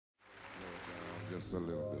Just a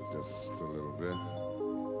little bit, just a little bit.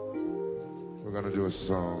 We're gonna do a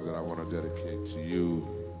song that I want to dedicate to you,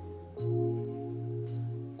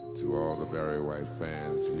 to all the Barry White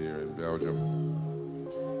fans here in Belgium.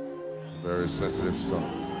 A very sensitive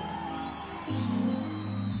song.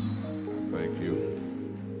 Thank you.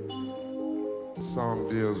 The song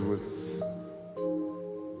deals with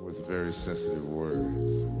very sensitive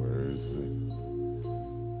words that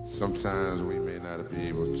sometimes we may not be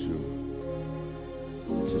able to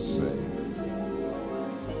say.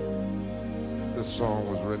 This song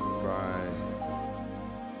was written by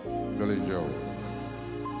Billy Joel.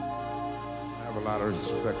 I have a lot of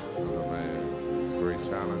respect for the man. He's great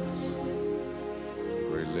talents,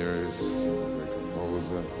 great lyricist, great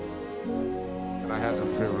composer. And I had the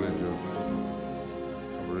privilege of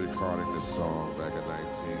recording this song back in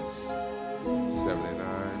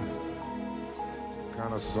 1979. It's the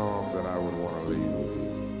kind of song that I would want to leave with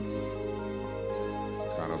you. It's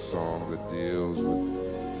the kind of song that deals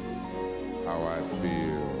with how I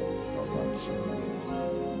feel about you.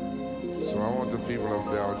 So I want the people of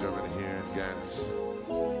Belgium and here in Ghent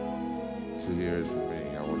to hear it from me.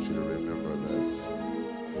 I want you to remember that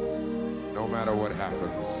no matter what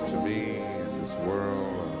happens to me in this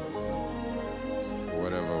world,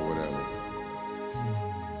 whatever,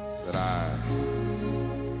 that I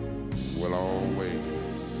will always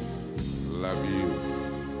love you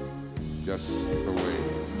just the way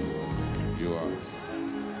you are.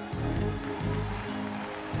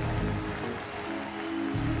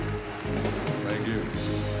 Thank you.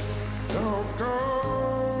 Don't go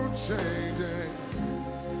changing,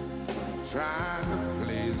 trying to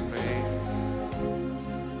please me.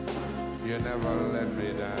 You never let me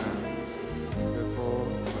down before.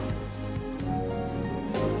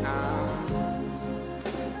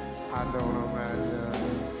 I don't imagine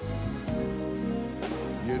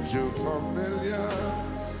you're too familiar,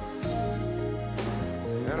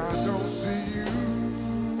 and I don't see you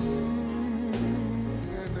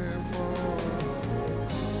anymore.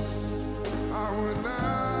 I would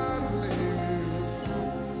not leave you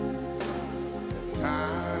in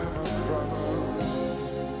time of trouble.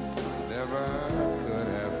 Never could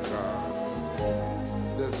have gone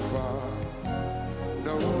this far.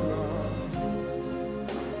 No love,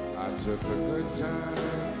 I took the good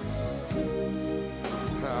times,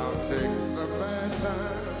 I'll take the bad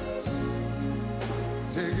times,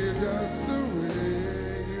 take you just the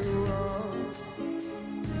way you are.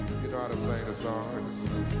 You know how to sing the songs?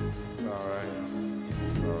 Alright,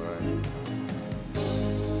 it's alright.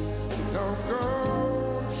 Don't go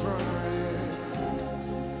trying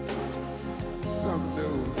some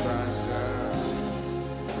new fashion.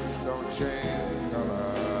 Don't change the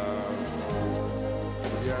color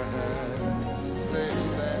of your hair. Say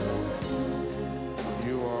that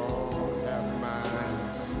you all have my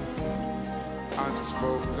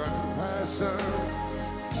unspoken passion.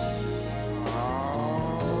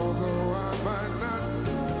 Although I might not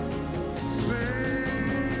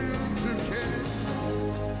seem to care,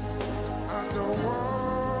 I don't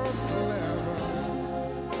want clever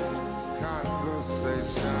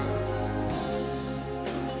conversation.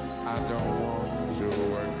 I don't want to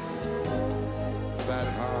work that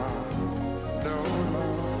hard, no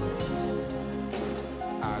love.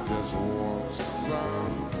 I just want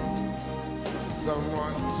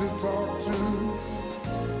someone to talk to.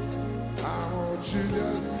 I want you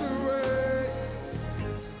just the way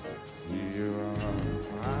you are.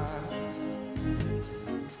 I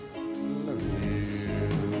love you.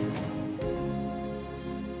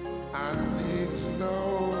 I need to know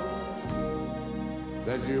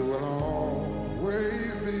that you will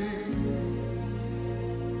always be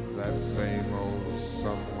that same old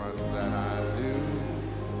someone that I knew.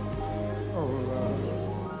 Oh love,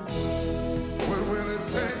 what will it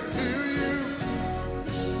take till you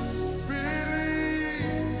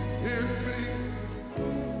believe in me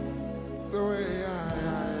the way I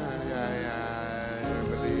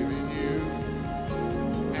believe in you?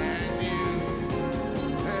 And you,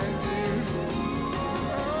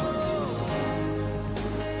 oh,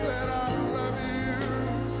 said I love you,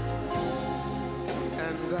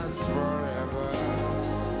 and that's forever.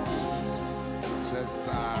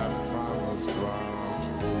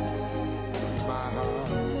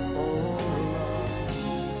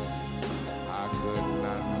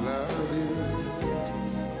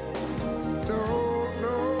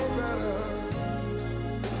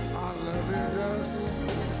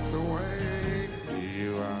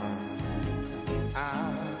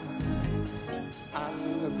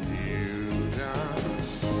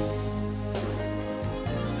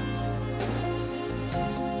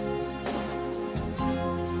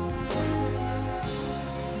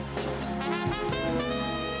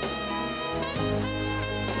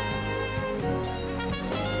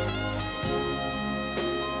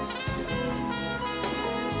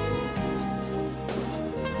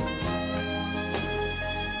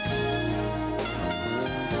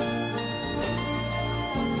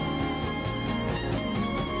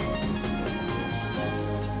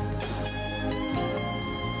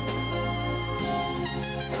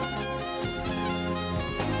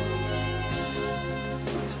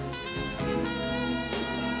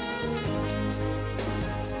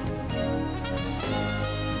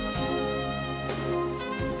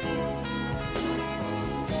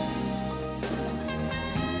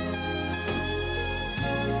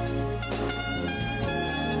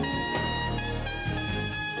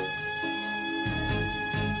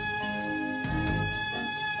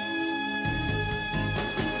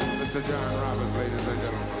 Mr. John Roberts, ladies and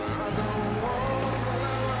gentlemen. I don't want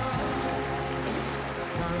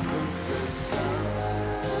conversation.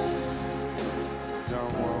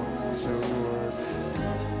 Don't want to work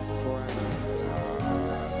when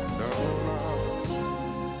no love.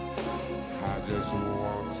 I just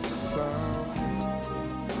want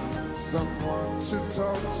someone to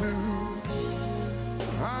talk to.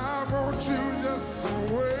 I want you just the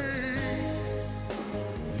way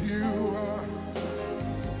you are.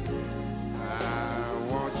 I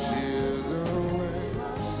want you the way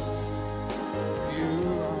you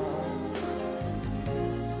are.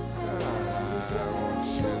 I want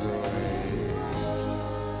you the way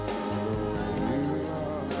you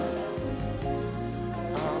are.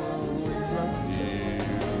 I'll always love you.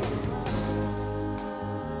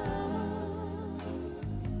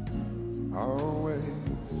 Always.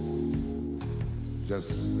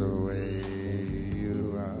 Just the way you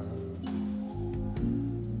are.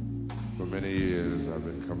 For many years I've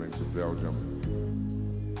been coming to Belgium,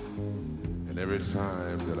 and every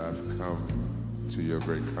time that I've come to your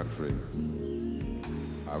great country,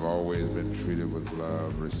 I've always been treated with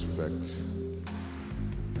love, respect,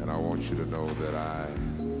 and I want you to know that I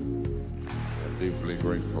am deeply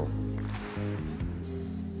grateful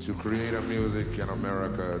to create a music in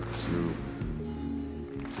America, to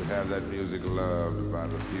have that music loved by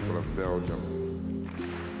the people of Belgium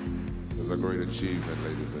is a great achievement,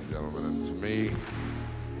 ladies and gentlemen. And to me,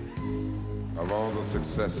 of all the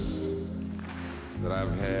success that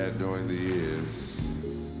I've had during the years,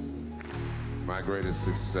 my greatest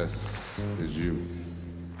success is you,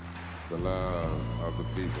 the love of the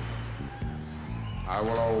people. I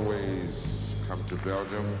will always come to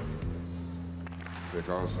Belgium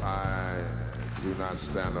because I do not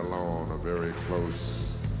stand alone. A very close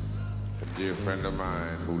dear friend of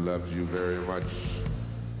mine who loved you very much,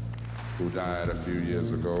 who died a few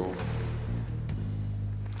years ago.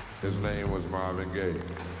 His name was Marvin Gaye.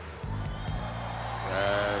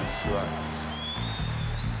 That's right.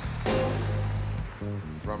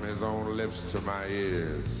 From his own lips to my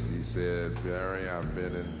ears, he said, Barry, I've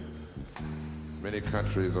been in many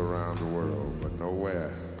countries around the world, but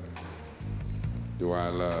nowhere do I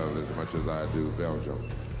love as much as I do Belgium.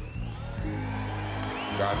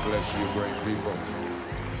 God bless you, great people.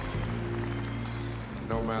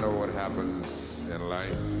 No matter what happens in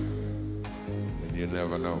life, and you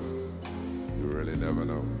never know, you really never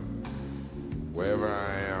know. Wherever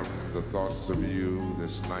I am, the thoughts of you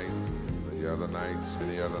this night, and the other nights,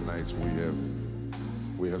 many other nights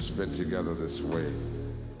we have spent together this way,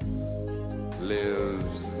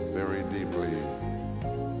 lives very deeply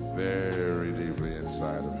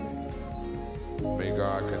inside of me. May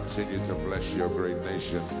God continue to bless your great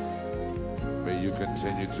nation. May you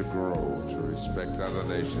continue to grow, to respect other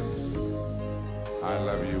nations. I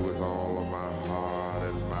love you with all of my heart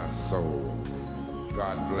and my soul.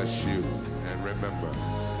 God bless you, and remember,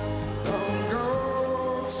 don't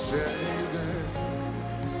go changing.